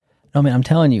I mean, I'm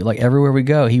telling you, like everywhere we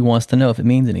go, he wants to know if it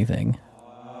means anything.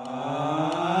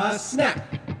 Snap.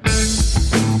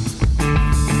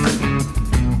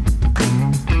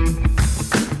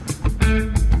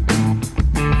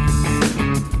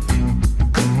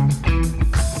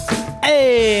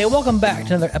 Hey, welcome back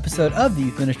to another episode of the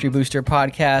Youth Ministry Booster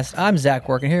Podcast. I'm Zach,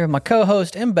 working here with my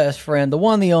co-host and best friend, the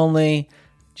one, the only,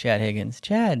 Chad Higgins.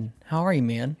 Chad, how are you,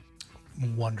 man?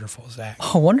 Wonderful, Zach.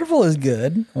 Oh, wonderful is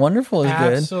good. Wonderful is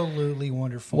good. Absolutely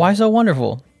wonderful. Why so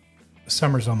wonderful?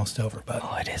 Summer's almost over, but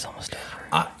Oh, it is almost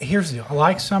over. here's the deal. I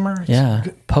like summer. It's Yeah,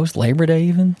 post Labor Day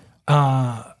even.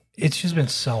 It's just been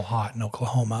so hot in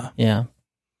Oklahoma. Yeah,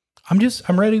 I'm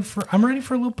ready for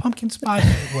a little pumpkin spice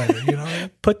weather. You know.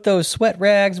 put those sweat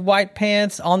rags, white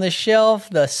pants on the shelf.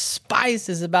 The spice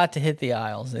is about to hit the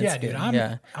aisles. It's Yeah, dude. good. I'm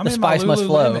The in my spice must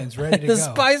flow. Lululemons, ready to The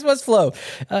go. spice must flow.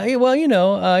 Well, you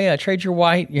know, trade your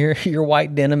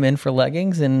white denim in for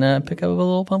leggings and pick up a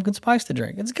little pumpkin spice to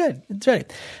drink. It's good. It's ready.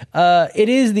 It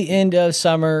is the end of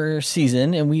summer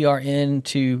season, and we are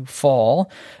into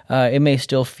fall. It may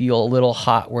still feel a little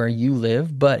hot where you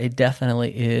live, but it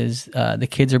definitely is. The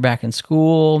kids are back in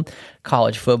school.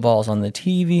 College football's on the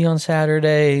TV on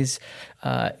Saturdays.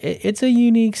 It's a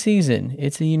unique season. I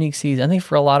think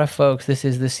for a lot of folks, this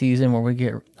is the season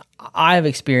where I've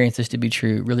experienced this to be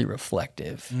true, really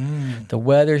reflective. The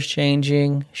weather's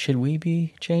changing. Should we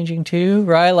be changing too?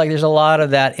 Right? Like there's a lot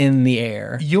of that in the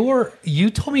air. You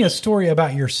told me a story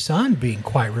about your son being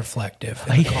quite reflective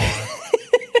in the car.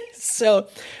 So,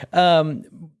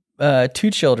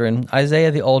 two children,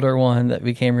 Isaiah, the older one that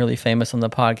became really famous on the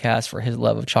podcast for his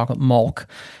love of chocolate milk.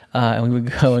 And we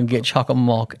would go and get chocolate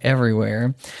milk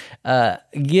everywhere.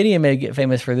 Gideon may get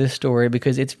famous for this story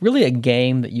because it's really a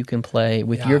game that you can play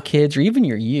with your kids or even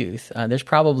your youth. There's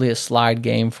probably a slide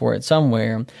game for it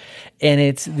somewhere. And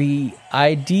it's the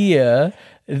idea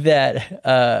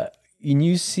that when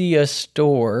you see a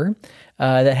store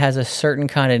that has a certain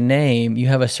kind of name, you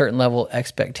have a certain level of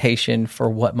expectation for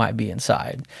what might be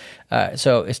inside.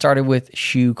 So it started with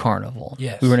Shoe Carnival.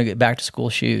 Yes. We were going to get back to school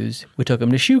shoes. We took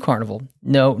them to Shoe Carnival.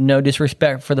 No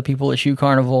disrespect for the people at Shoe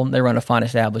Carnival. They run a fine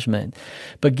establishment.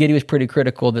 But Giddy was pretty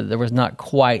critical that there was not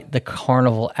quite the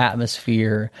carnival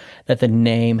atmosphere that the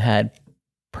name had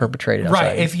perpetrated outside.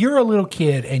 Right. If you're a little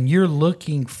kid and you're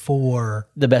looking for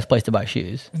The best place to buy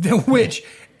shoes. which,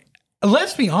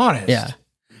 let's be honest. Yeah.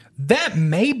 That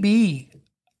may be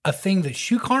a thing that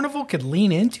Shoe Carnival could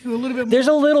lean into a little bit more. There's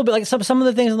a little bit, like some of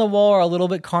the things on the wall are a little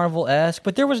bit carnival-esque,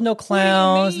 but there was no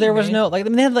clowns. mean, There was man? no, like, I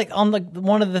mean, they had like on like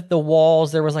one of the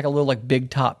walls, there was like a little like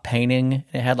big top painting. And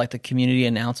it had like the community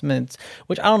announcements,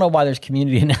 which I don't know why there's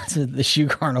community announcements at the Shoe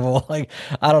Carnival. Like,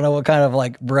 I don't know what kind of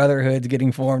like brotherhood's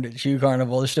getting formed at Shoe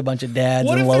Carnival. Just a bunch of dads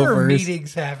What and if there are loafers.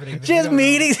 meetings happening? that we Just don't know?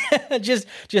 meetings,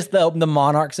 just the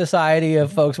Monarch Society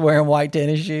of folks wearing white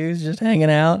tennis shoes, just hanging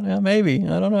out. Yeah, maybe,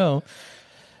 I don't know.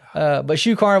 But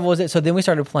Shoe Carnival was it. So then we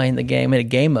started playing the game, made a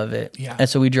game of it. Yeah. And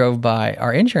so we drove by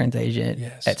our insurance agent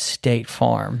Yes. at State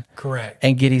Farm. Correct.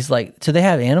 And Giddy's like, so they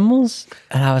have animals?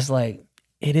 And I was like,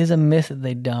 it is a myth that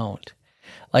they don't.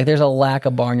 Like there's a lack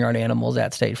of barnyard animals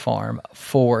at State Farm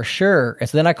for sure. And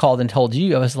so then I called and told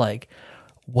you, I was like,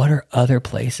 what are other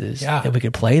places that we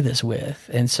could play this with?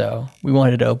 And so we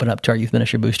wanted to open up to our Youth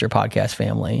Ministry Booster podcast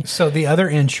family. So the other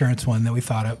insurance one that we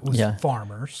thought of was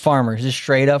farmers. Farmers, just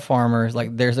straight up farmers.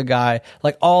 Like there's a guy,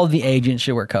 like all the agents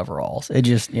should wear coveralls. It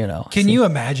just, you know. Can you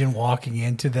imagine walking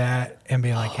into that and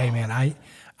being like, hey, man,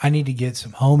 I need to get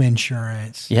some home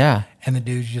insurance. Yeah. And the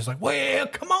dude's just like, well,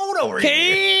 come on over here.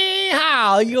 Hey,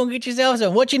 how you gonna get yourself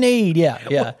some? What you need?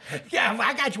 Yeah. Yeah,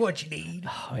 I got you what you need.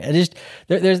 I just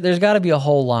there's got to be a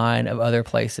whole line of other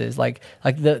places like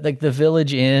the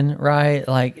Village Inn, right?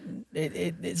 Like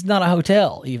it's not a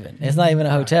hotel even. It's not even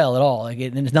a hotel at all. Like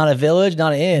it's not a village,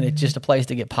 not an inn. It's just a place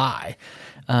to get pie.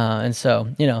 And so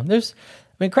you know,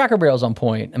 I mean, Cracker Barrel's on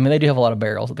point. I mean, they do have a lot of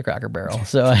barrels at the Cracker Barrel,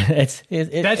 so that's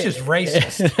just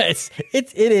racist.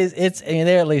 It is. I mean,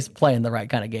 they're at least playing the right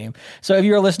kind of game. So, if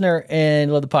you're a listener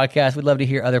and love the podcast, we'd love to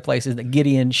hear other places that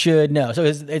Gideon should know. So,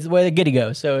 it's the way that Giddy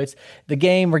goes. So, it's the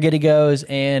game where Giddy goes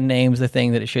and names the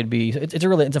thing that it should be. So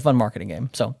it's a fun marketing game.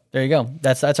 So, there you go.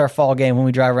 That's our fall game when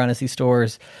we drive around and see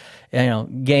stores. You know,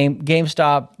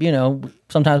 GameStop. You know,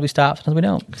 sometimes we stop, sometimes we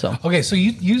don't. So, Okay, so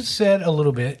you said a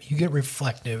little bit. You get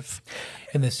reflective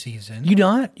in this season. you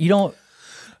don't.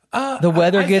 The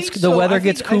weather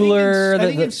gets cooler. I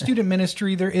think in student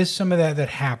ministry there is some of that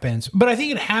happens, but I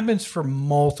think it happens for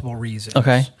multiple reasons.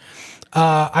 Okay.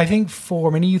 I think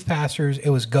for many youth pastors, it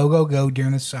was go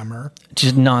during the summer,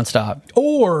 just nonstop.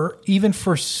 Or even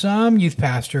for some youth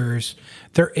pastors,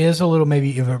 there is a little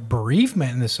maybe of a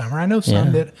bereavement in the summer. I know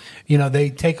some that they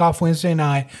take off Wednesday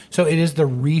night, so it is the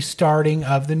restarting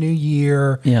of the new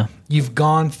year. Yeah, you've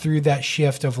gone through that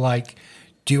shift of like,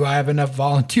 do I have enough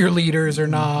volunteer leaders or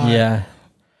not? Yeah.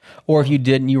 Or if you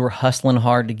didn't, you were hustling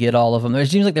hard to get all of them. It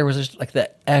seems like there was just like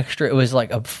that extra. It was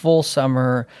like a full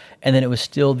summer, and then it was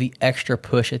still the extra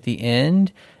push at the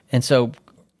end. And so,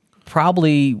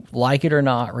 probably like it or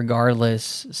not,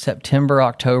 regardless, September,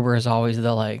 October is always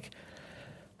the like.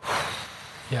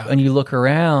 Yeah. And you look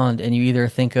around, and you either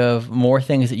think of more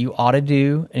things that you ought to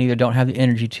do, and either don't have the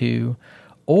energy to,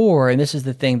 or, and this is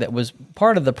the thing that was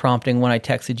part of the prompting when I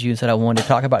texted you and said I wanted to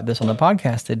talk about this on the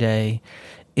podcast today,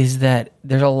 is that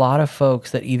there's a lot of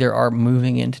folks that either are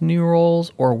moving into new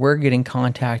roles, or we're getting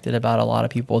contacted about a lot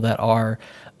of people that are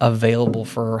available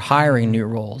for hiring new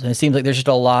roles. And it seems like there's just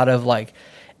a lot of like,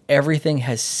 everything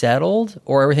has settled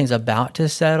or everything's about to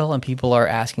settle, and people are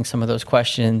asking some of those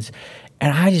questions.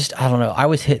 And I don't know. I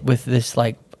was hit with this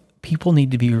like, people need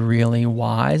to be really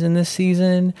wise in this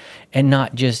season and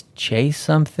not just chase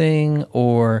something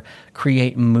or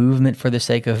create movement for the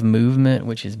sake of movement,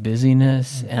 which is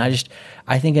busyness. And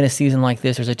I think in a season like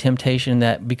this, there's a temptation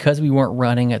that because we weren't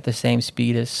running at the same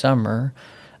speed as summer,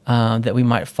 that we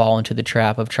might fall into the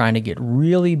trap of trying to get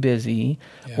really busy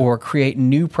or create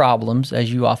new problems,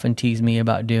 as you often tease me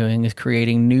about doing, is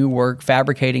creating new work,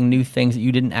 fabricating new things that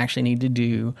you didn't actually need to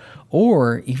do,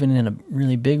 or even in a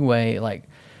really big way, like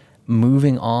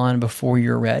moving on before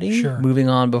you're ready, moving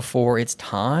on before it's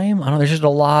time. I don't know, there's just a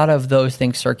lot of those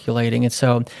things circulating. And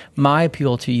so my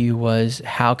appeal to you was,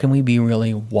 how can we be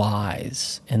really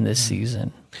wise in this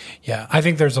season? Yeah, I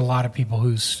think there's a lot of people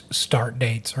whose start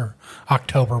dates are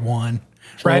October 1,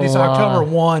 right? It's October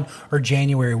 1 or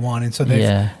January 1. And so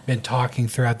they've been talking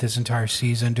throughout this entire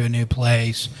season to a new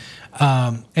place.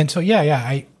 And so,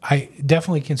 I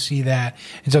definitely can see that.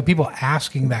 And so people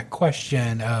asking that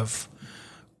question of,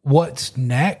 what's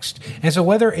next? And so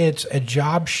whether it's a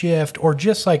job shift or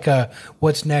just like a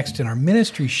what's next in our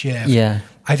ministry shift,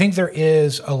 I think there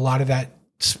is a lot of that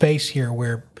space here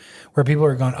where people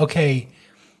are going, okay,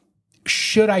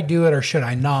 should I do it or should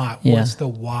I not? What's the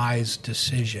wise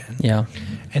decision? Yeah.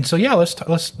 And so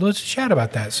let's chat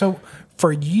about that. So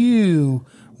for you,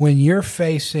 when you're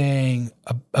facing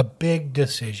a big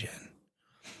decision,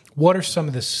 what are some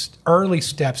of the early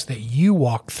steps that you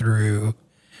walk through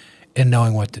and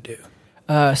knowing what to do?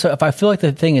 So if I feel like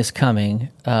the thing is coming,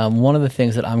 one of the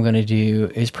things that I'm going to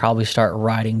do is probably start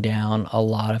writing down a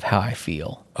lot of how I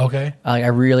feel. Okay. I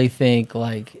really think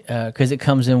because it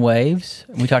comes in waves.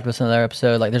 We talked about this in another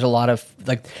episode. Like there's a lot of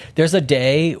there's a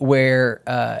day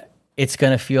where it's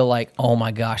going to feel like, oh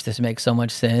my gosh, this makes so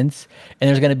much sense. And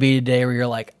there's going to be a day where you're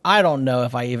like, I don't know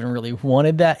if I even really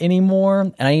wanted that anymore.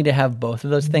 And I need to have both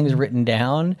of those things written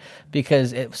down,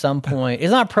 because at some point, it's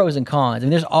not pros and cons. I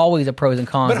mean, there's always a pros and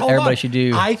cons that everybody should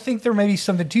do. I think there may be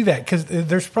something to that, because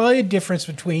there's probably a difference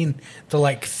between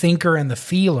the thinker and the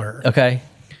feeler. Okay.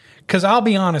 Because I'll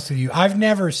be honest with you, I've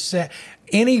never set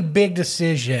any big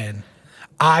decision.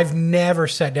 I've never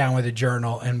sat down with a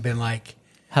journal and been like,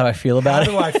 how do I feel about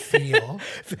it? How do I feel?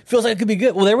 Feels like it could be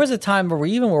good. Well, there was a time where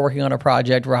we even were working on a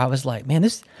project where I was like, man,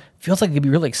 this feels like it could be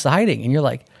really exciting. And you're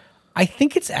like, I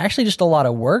think it's actually just a lot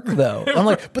of work, though. I'm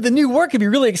like, but the new work could be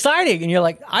really exciting. And you're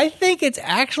like, I think it's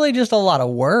actually just a lot of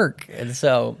work. And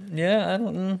so, I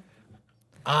don't know.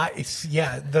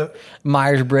 The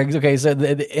Myers-Briggs. Okay, so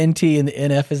the NT and the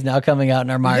NF is now coming out in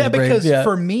our Myers-Briggs. Because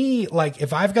for me,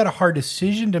 if I've got a hard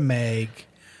decision to make,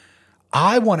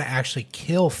 I want to actually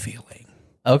kill feeling.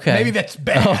 Okay. Maybe that's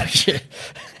bad. Oh, shit.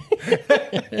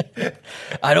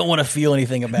 I don't want to feel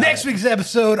anything about Next week's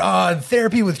episode on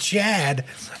Therapy with Chad.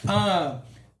 No,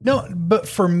 but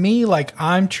for me,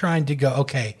 I'm trying to go,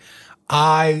 okay,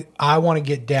 I want to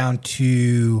get down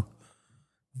to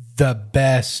the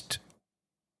best,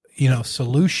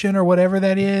 solution or whatever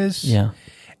that is. Yeah.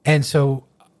 And so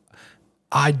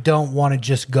I don't want to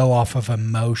just go off of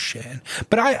emotion,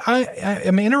 but I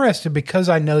am interested, because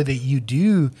I know that you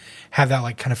do have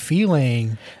that kind of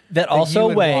feeling that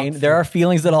also wane. There are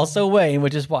feelings that also wane,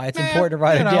 which is why it's important to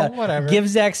write it down. Whatever. Give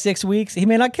Zach 6 weeks; he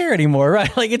may not care anymore, right?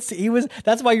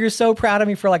 That's why you're so proud of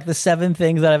me for the 7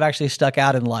 things that I've actually stuck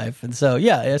out in life. And so,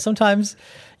 sometimes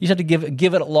you just have to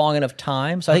give it long enough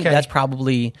time. So I think that's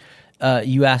probably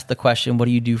you asked the question, what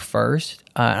do you do first?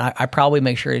 I probably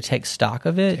make sure to take stock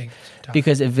of it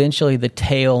because eventually the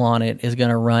tail on it is going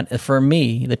to run. For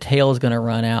me, the tail is going to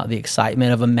run out. The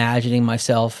excitement of imagining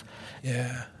myself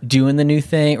doing the new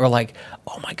thing, or like,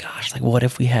 oh my gosh, like what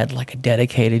if we had like a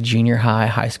dedicated junior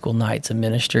high school nights of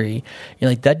ministry? You're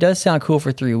like, that does sound cool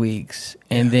for 3 weeks.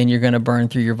 And then you're going to burn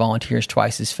through your volunteers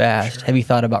twice as fast. Sure. Have you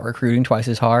thought about recruiting twice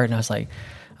as hard? And I was like,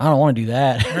 I don't want to do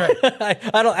that. Right.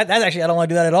 I don't want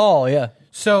to do that at all. Yeah.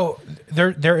 So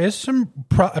there is some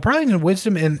probably some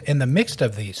wisdom in the mix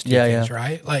of these two things,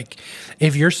 right? Like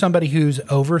if you're somebody who's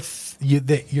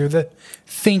you're the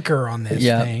thinker on this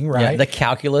thing, right? Yeah, the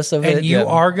calculus of it. And you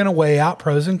are going to weigh out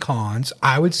pros and cons.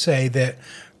 I would say that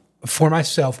for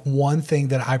myself, one thing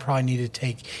that I probably need to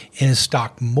take in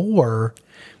stock more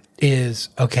is,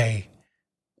 okay,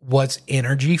 what's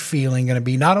energy feeling going to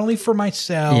be, not only for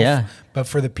myself, but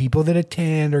for the people that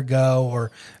attend or go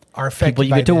or are affected people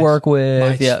you by get to this. work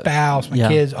with, my spouse, my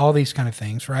kids, all these kind of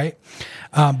things, right?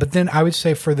 But then I would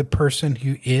say for the person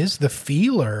who is the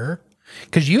feeler,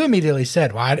 because you immediately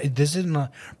said, well, this isn't a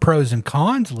pros and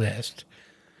cons list.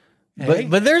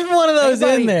 But there's one of those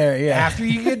in there. Yeah. After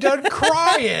you get done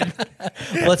crying,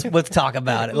 let's talk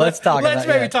about it. Let's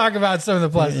maybe talk about some of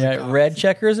the pluses. Yeah, red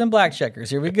checkers and black checkers.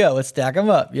 Here we go. Let's stack them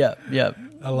up. Yep.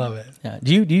 I love it. Yeah.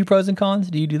 Do you pros and cons?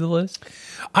 Do you do the list?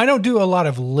 I don't do a lot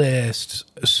of lists,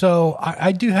 so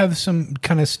I do have some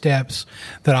kind of steps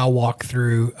that I'll walk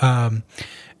through.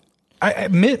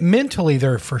 Mentally,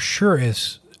 there for sure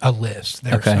is a list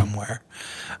there somewhere.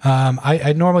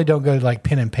 I normally don't go to like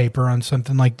pen and paper on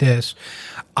something like this.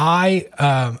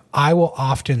 I will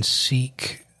often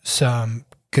seek some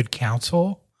good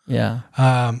counsel. Yeah.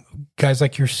 Guys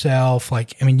like yourself,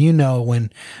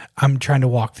 when I'm trying to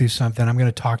walk through something, I'm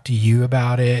going to talk to you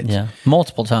about it. Yeah.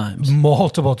 Multiple times. In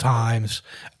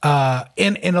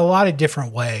a lot of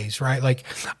different ways, right? Like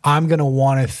I'm going to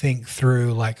want to think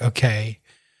through like, okay,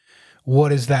 what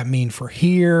does that mean for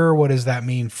here? What does that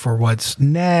mean for what's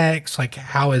next? Like,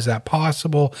 how is that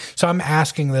possible? So I'm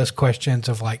asking those questions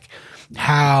of like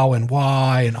how and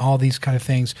why and all these kind of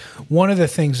things. One of the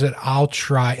things that I'll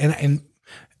try, and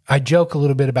I joke a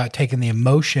little bit about taking the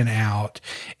emotion out,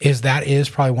 is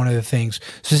probably one of the things,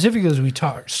 specifically as we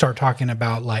start talking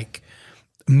about like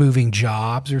moving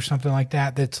jobs or something like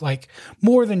that, that's like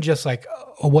more than just like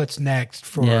what's next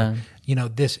for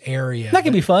this area. That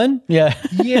can be fun. Yeah.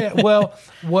 Yeah. Well,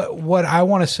 what I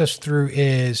want to suss through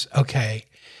is, okay,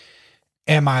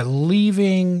 am I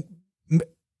leaving?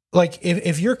 Like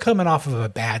if you're coming off of a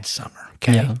bad summer,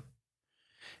 okay. Yeah.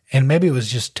 And maybe it was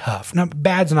just tough. No,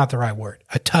 bad's not the right word.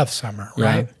 A tough summer,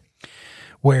 right?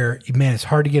 Where, man, it's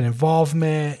hard to get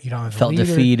involvement. You don't have felt leader,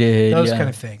 defeated. Those kind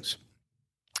of things.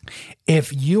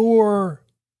 If your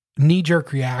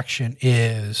knee-jerk reaction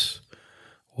is,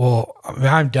 well,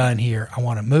 I'm done here, I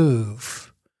want to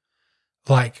move.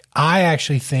 Like, I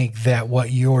actually think that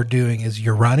what you're doing is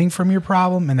you're running from your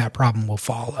problem, and that problem will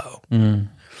follow. Mm.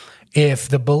 If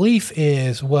the belief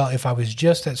is, well, if I was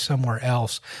just at somewhere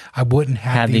else, I wouldn't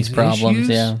have these problems.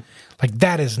 Issues, like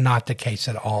that is not the case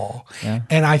at all. Yeah.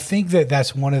 And I think that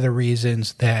that's one of the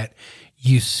reasons that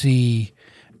you see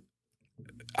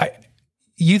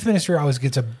youth ministry always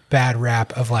gets a bad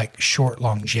rap of like short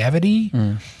longevity.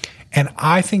 Mm. And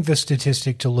I think the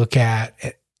statistic to look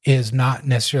at is not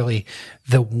necessarily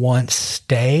the once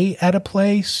stay at a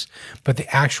place, but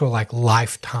the actual like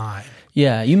lifetime.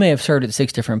 Yeah, you may have served at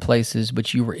 6 different places,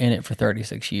 but you were in it for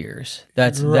 36 years.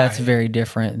 That's very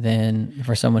different than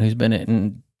for someone who's been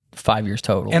in 5 years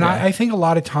total. And I think a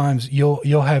lot of times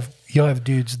you'll have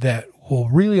dudes that will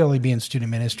really only be in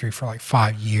student ministry for like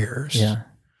 5 years. Yeah.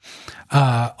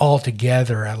 All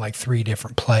together at like 3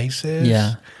 different places.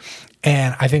 Yeah.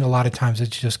 And I think a lot of times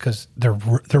it's just because they're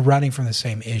running from the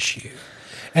same issue,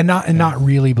 and not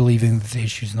really believing the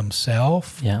issues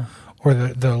themselves. Yeah. Or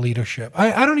the leadership.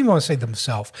 I don't even want to say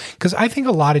themselves, because I think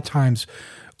a lot of times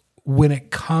when it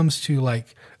comes to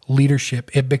like leadership,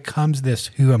 it becomes this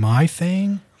who am I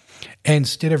thing,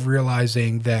 instead of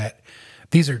realizing that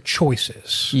these are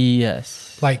choices.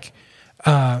 Yes. Like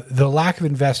the lack of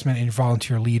investment in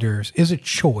volunteer leaders is a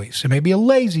choice. It may be a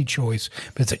lazy choice,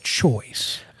 but it's a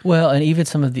choice. Well, and even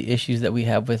some of the issues that we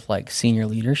have with like senior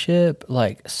leadership,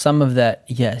 like some of that,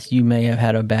 yes, you may have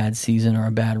had a bad season or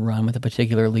a bad run with a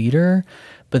particular leader,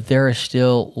 but there are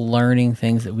still learning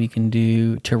things that we can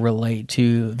do to relate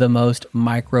to the most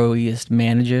microest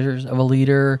managers of a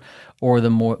leader or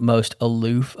the most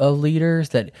aloof of leaders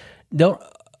that don't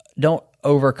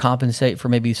overcompensate for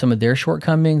maybe some of their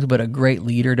shortcomings, but a great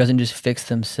leader doesn't just fix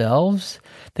themselves.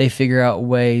 They figure out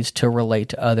ways to relate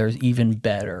to others even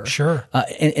better. Sure.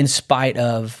 In spite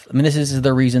of, I mean, this is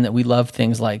the reason that we love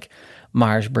things like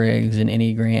Myers-Briggs and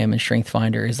Enneagram and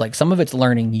StrengthsFinder, is like some of it's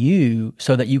learning you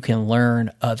so that you can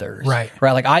learn others. Right.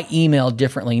 Like I email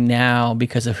differently now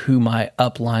because of who my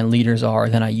upline leaders are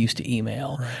than I used to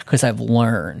email, because I've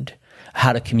learned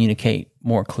how to communicate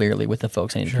more clearly with the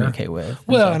folks I need to communicate with.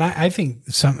 Well, and I think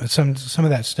some of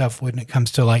that stuff, when it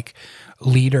comes to like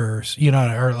leaders,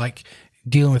 or like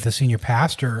dealing with a senior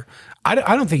pastor, I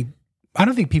don't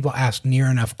think people ask near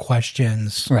enough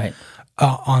questions. Right.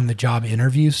 On the job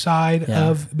interview side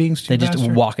of being student pastor. They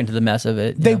just walk into the mess of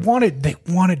it. They want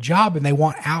a job, and they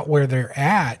want out where they're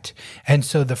at. And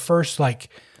so the first like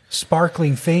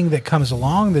sparkling thing that comes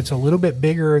along that's a little bit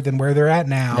bigger than where they're at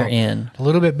now, they're in a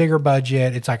little bit bigger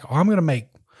budget. It's like, I'm going to make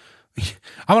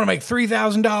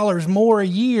 $3,000 more a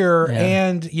year.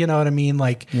 And you know what I mean?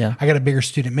 Like I got a bigger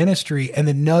student ministry. And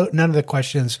then none of the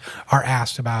questions are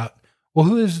asked about, well,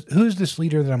 who's this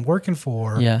leader that I'm working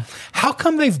for? Yeah. How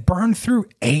come they've burned through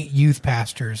 8 youth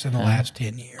pastors in the last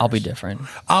 10 years? I'll be different.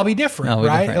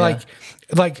 Right?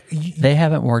 Like they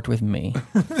haven't worked with me.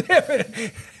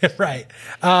 Right.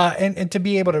 And to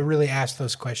be able to really ask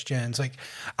those questions, like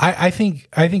I think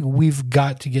we've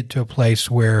got to get to a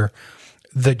place where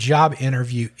the job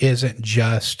interview isn't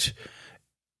just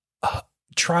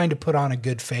trying to put on a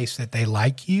good face that they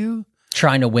like you.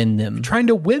 Trying to win them.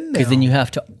 Because then you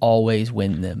have to always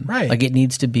win them. Right. Like it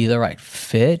needs to be the right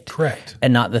fit. Correct.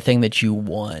 And not the thing that you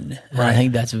won. Right. I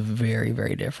think that's very,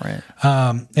 very different.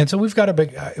 And so we've got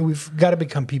to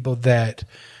become people that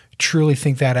truly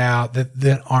think that out,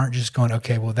 that aren't just going,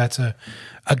 okay, well, that's a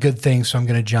good thing, so I'm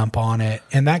going to jump on it.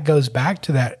 And that goes back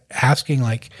to that asking,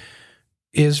 like,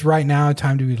 is right now a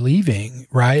time to be leaving,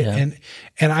 right? Yeah.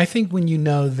 And I think when you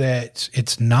know that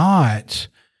it's not,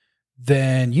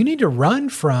 then you need to run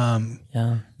from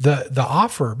the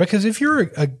offer. Because if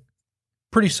you're a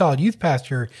pretty solid youth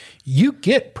pastor, you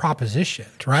get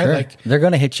propositioned, right? Sure. Like they're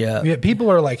going to hit you up. Yeah,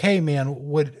 people are like, hey man,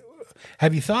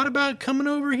 have you thought about coming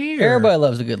over here? Everybody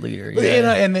loves a good leader.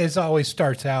 Yeah. And it always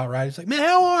starts out, right. It's like, man,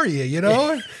 how are you?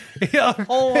 Oh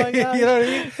my God. You know what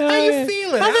I mean? How you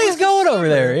feeling? How things going over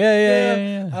there?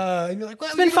 Yeah. And you're like,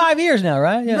 well, it's been 5 years now,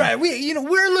 right? Yeah. Right.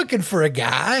 We're looking for a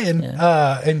guy.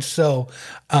 And so,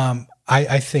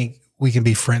 I think we can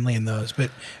be friendly in those, but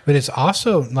it's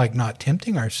also like not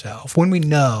tempting ourselves when we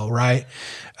know, right,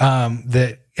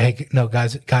 that, hey, no,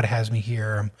 guys, God has me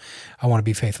here. I want to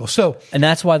be faithful. So, and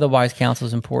that's why the wise counsel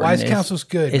is important. Wise counsel is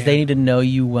good. They need to know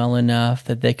you well enough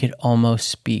that they could almost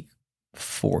speak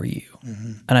for you.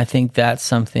 Mm-hmm. And I think that's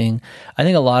something. I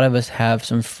think a lot of us have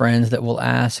some friends that will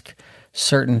ask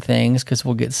certain things because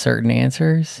we'll get certain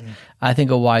answers. Mm. I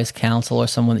think a wise counsel or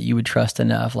someone that you would trust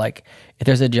enough, like if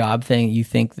there's a job thing you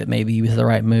think that maybe was the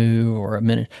right move or a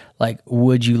minute, like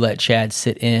would you let Chad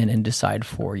sit in and decide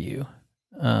for you?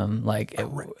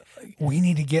 We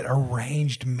need to get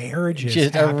arranged marriages.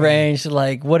 Just arranged,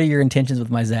 like, what are your intentions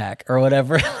with my Zach or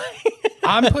whatever?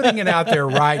 I'm putting it out there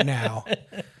right now.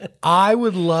 I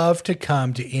would love to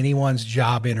come to anyone's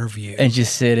job interview and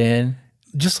just sit in.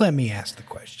 Just let me ask the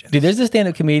question. Dude, there's a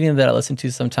stand-up comedian that I listen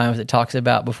to sometimes that talks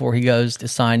about before he goes to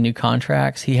sign new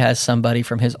contracts, he has somebody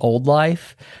from his old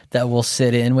life that will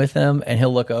sit in with him, and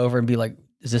he'll look over and be like,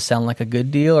 does this sound like a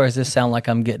good deal, or does this sound like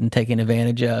I'm getting taken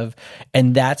advantage of?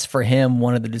 And that's for him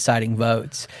one of the deciding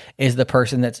votes, is the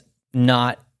person that's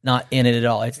not in it at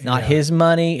all. It's not his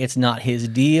money. It's not his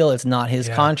deal. It's not his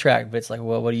contract. But it's like,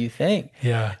 well, what do you think?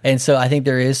 Yeah. And so I think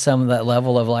there is some of that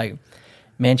level of like,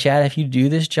 man, Chad, if you do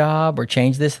this job or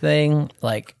change this thing,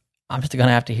 like I'm just going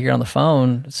to have to hear it on the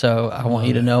phone. So I want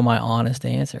you to know my honest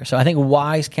answer. So I think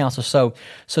wise counsel. So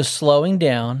slowing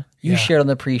down, you shared on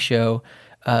the pre-show,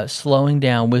 slowing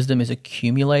down, wisdom is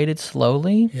accumulated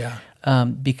slowly. Yeah.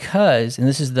 Because, and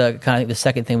this is the kind of the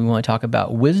second thing we want to talk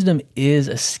about, wisdom is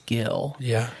a skill.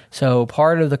 Yeah. So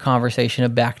part of the conversation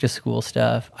of back to school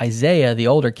stuff, Isaiah, the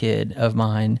older kid of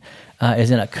mine, is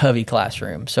in a Covey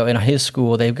classroom. So in his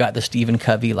school, they've got the Stephen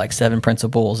Covey, like 7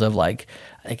 principles of like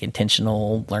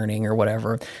intentional learning or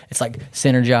whatever. It's like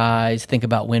synergize, think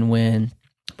about win-win.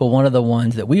 But one of the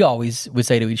ones that we always would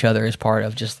say to each other as part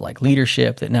of just like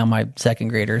leadership that now my second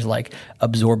graders like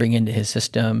absorbing into his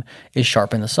system is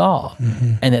sharpen the saw.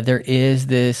 Mm-hmm. And that there is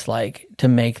this like to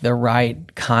make the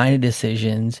right kind of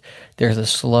decisions, there's a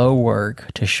slow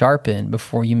work to sharpen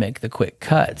before you make the quick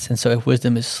cuts. And so if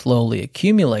wisdom is slowly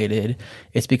accumulated,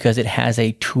 it's because it has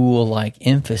a tool-like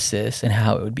emphasis in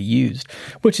how it would be used,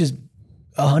 which is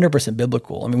 100%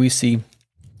 biblical. I mean, we see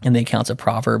in the accounts of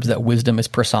Proverbs that wisdom is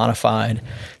personified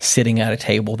sitting at a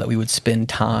table, that we would spend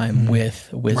time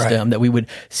with wisdom, that we would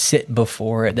sit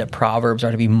before it, that Proverbs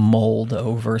are to be mulled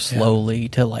over slowly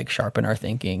to like sharpen our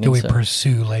thinking. Do we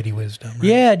pursue Lady Wisdom? Right?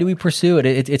 Yeah, do we pursue it?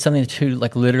 It's something to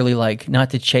like literally like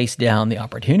not to chase down the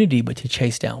opportunity, but to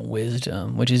chase down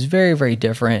wisdom, which is very, very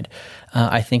different,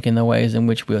 I think, in the ways in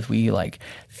which we like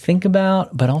think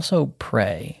about, but also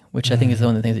pray, which I think is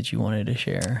one of the things that you wanted to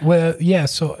share. Well, yeah,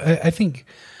 so I think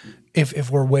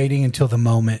if we're waiting until the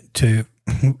moment to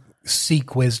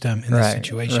seek wisdom in this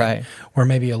situation, we're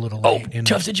maybe a little late.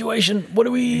 Tough situation. What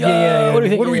do we? What do we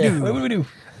think? What do we do? What do we do?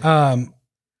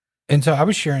 And so I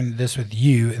was sharing this with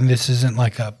you, and this isn't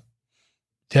like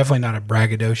definitely not a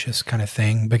braggadocious kind of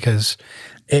thing, because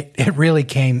it really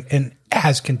came and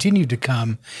has continued to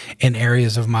come in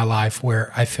areas of my life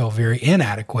where I feel very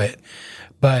inadequate.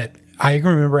 But I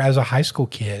remember as a high school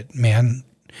kid, man,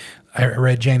 I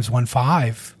read James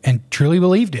 1:5 and truly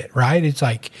believed it, right? It's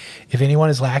like, if anyone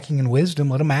is lacking in wisdom,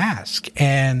 let them ask.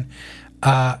 And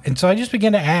so I just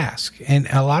began to ask. And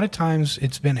a lot of times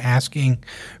it's been asking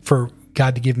for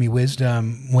God to give me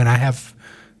wisdom when I have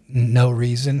no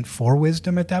reason for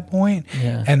wisdom at that point.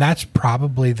 Yeah. And that's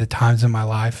probably the times in my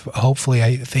life, hopefully,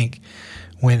 I think,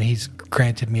 when he's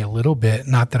granted me a little bit,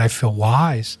 not that I feel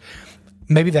wise.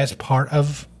 Maybe that's part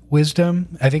of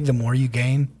wisdom. I think the more you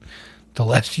gain, the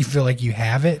less you feel like you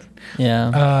have it.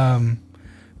 Yeah.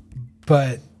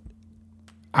 But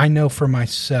I know for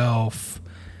myself,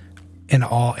 in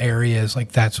all areas,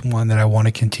 like that's one that I want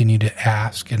to continue to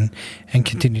ask and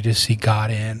continue to see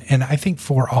God in. And I think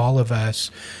for all of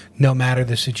us, no matter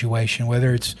the situation,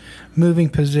 whether it's moving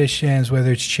positions,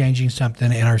 whether it's changing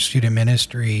something in our student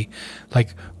ministry,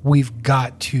 like we've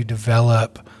got to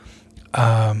develop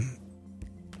a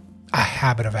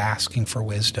habit of asking for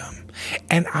wisdom.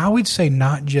 And I would say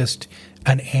not just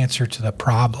an answer to the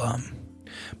problem,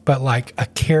 but like a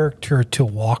character to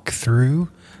walk through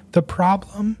the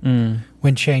problem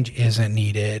when change isn't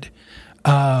needed.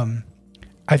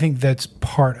 I think that's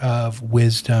part of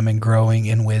wisdom and growing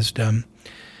in wisdom.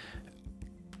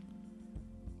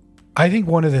 I think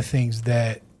one of the things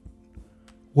that,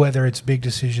 whether it's big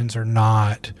decisions or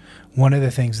not, one of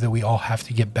the things that we all have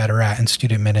to get better at in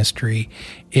student ministry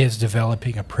is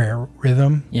developing a prayer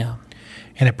rhythm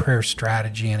and a prayer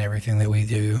strategy in everything that we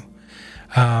do.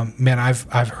 Man,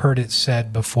 I've heard it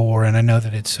said before, and I know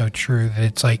that it's so true, that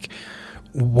it's like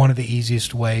one of the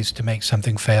easiest ways to make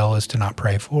something fail is to not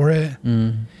pray for it.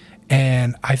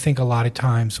 And I think a lot of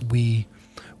times we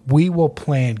will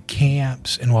plan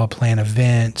camps and we'll plan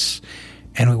events,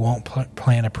 and we won't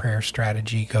plan a prayer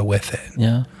strategy go with it.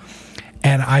 Yeah.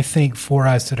 And I think for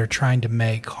us that are trying to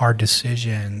make hard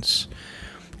decisions,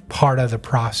 part of the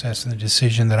process and the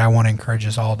decision that I want to encourage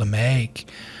us all to make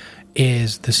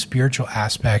is the spiritual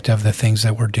aspect of the things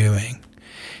that we're doing.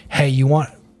 Hey, you want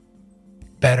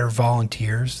better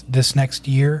volunteers this next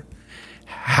year?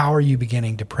 How are you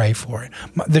beginning to pray for it?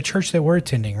 The church that we're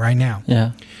attending right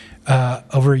now,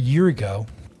 over a year ago,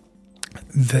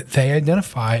 they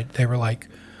identified, they were like,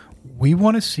 we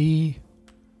want to see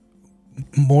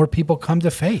more people come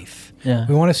to faith. Yeah.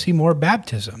 We want to see more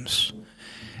baptisms.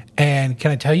 And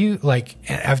can I tell you, like,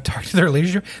 I've talked to their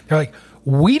leadership, they're like,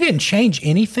 we didn't change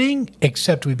anything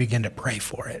except we began to pray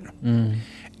for it.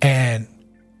 And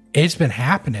it's been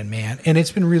happening, man. And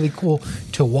it's been really cool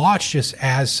to watch, just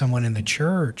as someone in the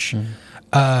church,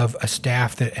 of a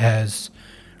staff that has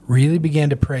really began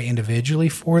to pray individually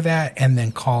for that, and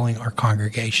then calling our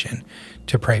congregation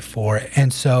to pray for it.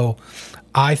 And so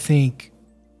I think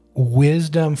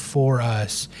wisdom for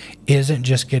us isn't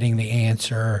just getting the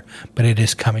answer, but it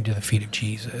is coming to the feet of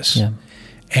Jesus. Yeah.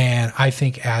 And I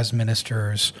think as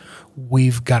ministers,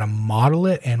 we've got to model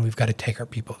it, and we've got to take our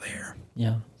people there.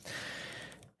 Yeah.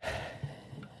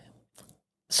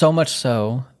 So much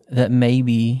so that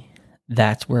maybe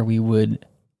that's where we would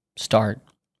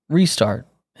restart,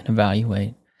 and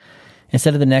evaluate.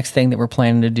 Instead of the next thing that we're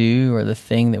planning to do, or the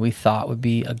thing that we thought would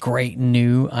be a great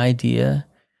new idea,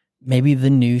 maybe the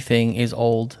new thing is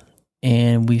old,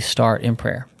 and we start in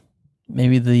prayer.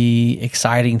 Maybe the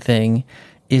exciting thing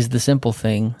is the simple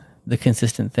thing, the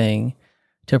consistent thing,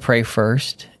 to pray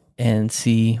first and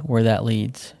see where that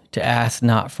leads. To ask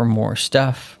not for more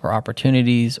stuff or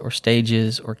opportunities or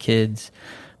stages or kids,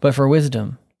 but for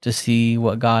wisdom, to see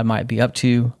what God might be up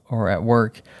to or at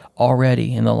work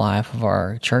already in the life of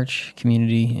our church,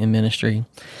 community, and ministry.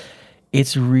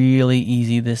 It's really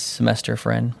easy this semester,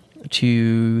 friend,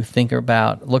 to think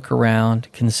about, look around,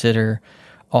 consider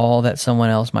all that someone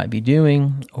else might be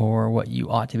doing, or what you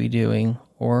ought to be doing,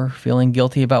 or feeling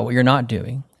guilty about what you're not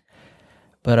doing.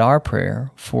 But our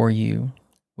prayer for you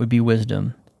would be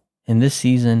wisdom, in this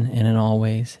season and in all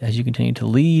ways as you continue to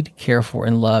lead, care for,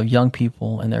 and love young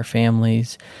people and their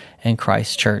families and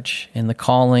Christ's church in the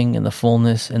calling and the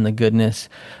fullness and the goodness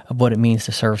of what it means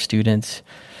to serve students.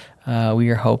 We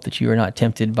hope that you are not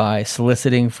tempted by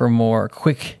soliciting for more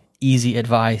quick, easy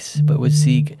advice, but would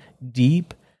seek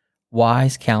deep,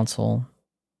 wise counsel,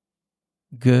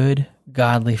 good,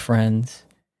 godly friends,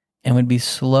 and would be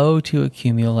slow to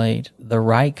accumulate the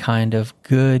right kind of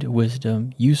good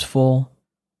wisdom, useful,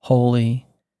 holy,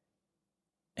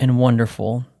 and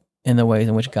wonderful in the ways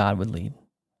in which God would lead.